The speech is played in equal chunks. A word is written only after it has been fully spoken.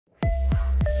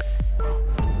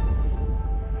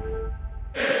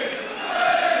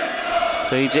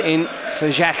Feeds it in for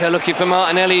Xhaka, looking for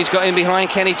Martinelli. He's got in behind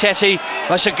Kenny Teti.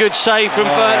 That's a good save from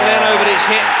Burton Leno, but it's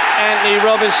hit Anthony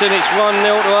Robinson. It's 1-0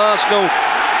 to Arsenal.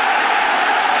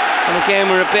 And again,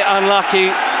 we're a bit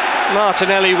unlucky.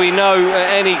 Martinelli, we know,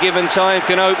 at any given time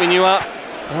can open you up.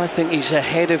 I think he's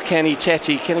ahead of Kenny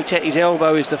Teti. Kenny Teti's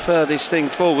elbow is the furthest thing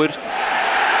forward.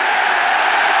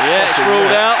 Yeah, it's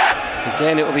ruled out.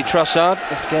 Again, it will be Trossard,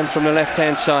 again from the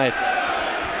left-hand side.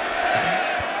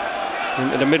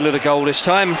 Into the middle of the goal this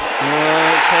time.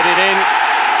 It's headed in.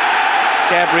 It's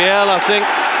Gabriel, I think.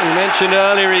 We mentioned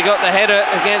earlier he got the header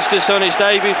against us on his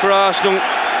debut for Arsenal.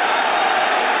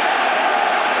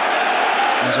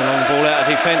 There's a long ball out of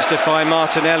defence to find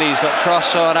Martinelli. He's got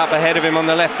Trossard up ahead of him on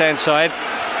the left-hand side.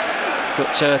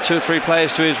 He's got 2 or 3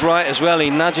 players to his right as well. He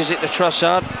nudges it to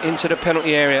Trossard into the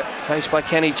penalty area. Faced by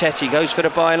Kenny Teti. Goes for the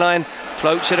byline.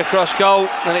 Floats it across goal.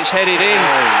 And it's headed in.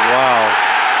 Oh, wow.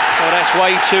 Well, that's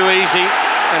way too easy,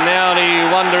 and now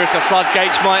you wonder if the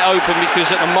floodgates might open, because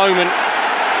at the moment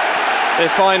they're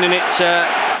finding it.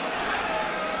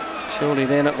 Surely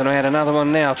they're not going to add another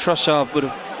one now. Trossard would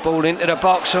have ball into the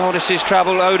box. Oh, this is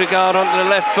trouble. Odegaard onto the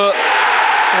left foot.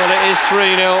 Well, it is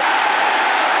 3-0.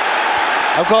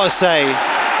 I've got to say,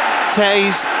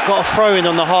 Teti's got a throw-in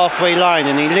on the halfway line,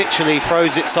 and he literally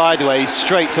throws it sideways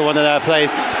straight to one of their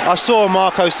players. I saw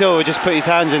Marco Silva just put his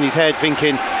hands in his head,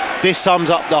 thinking, this sums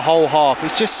up the whole half.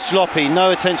 It's just sloppy, no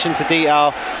attention to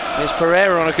detail. There's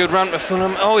Pereira on a good run for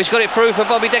Fulham. Oh, he's got it through for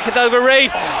Bobby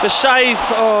Decordova-Reid. The save.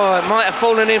 Oh, it might have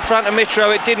fallen in front of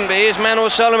Mitro. It didn't, but here's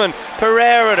Manuel Solomon.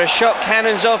 Pereira, the shot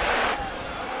cannons off.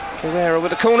 Pereira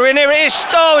with the corner in. Here it is.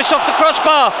 Oh, it's off the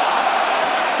crossbar.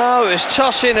 Oh, it was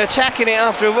tossing, attacking it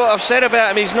after what I've said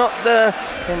about him. He's not there.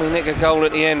 Can we nick a goal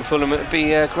at the end, Fulham? It would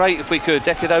be great if we could.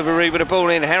 Decordova-Reid with the ball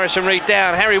in. Harrison Reed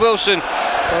down. Harry Wilson.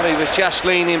 Well, he was just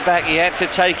leaning back. He had to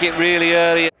take it really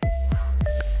early.